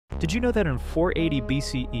Did you know that in 480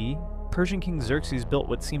 BCE, Persian King Xerxes built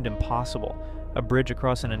what seemed impossible, a bridge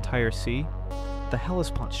across an entire sea? The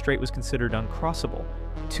Hellespont Strait was considered uncrossable,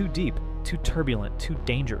 too deep, too turbulent, too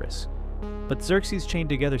dangerous. But Xerxes chained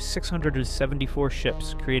together 674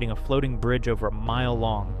 ships, creating a floating bridge over a mile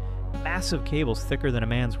long. Massive cables thicker than a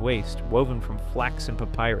man's waist, woven from flax and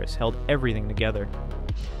papyrus, held everything together.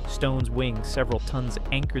 Stone's wings, several tons,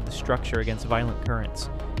 anchored the structure against violent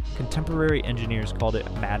currents. Contemporary engineers called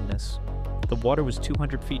it madness. The water was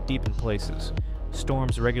 200 feet deep in places.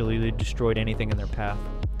 Storms regularly destroyed anything in their path.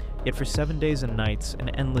 Yet for 7 days and nights, an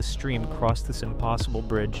endless stream crossed this impossible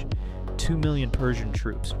bridge. 2 million Persian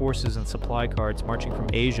troops, horses, and supply carts marching from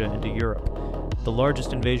Asia into Europe, the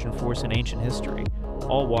largest invasion force in ancient history,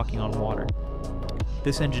 all walking on water.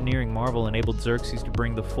 This engineering marvel enabled Xerxes to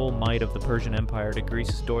bring the full might of the Persian Empire to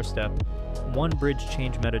Greece's doorstep. One bridge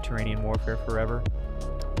changed Mediterranean warfare forever.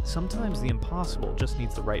 Sometimes the impossible just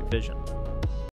needs the right vision.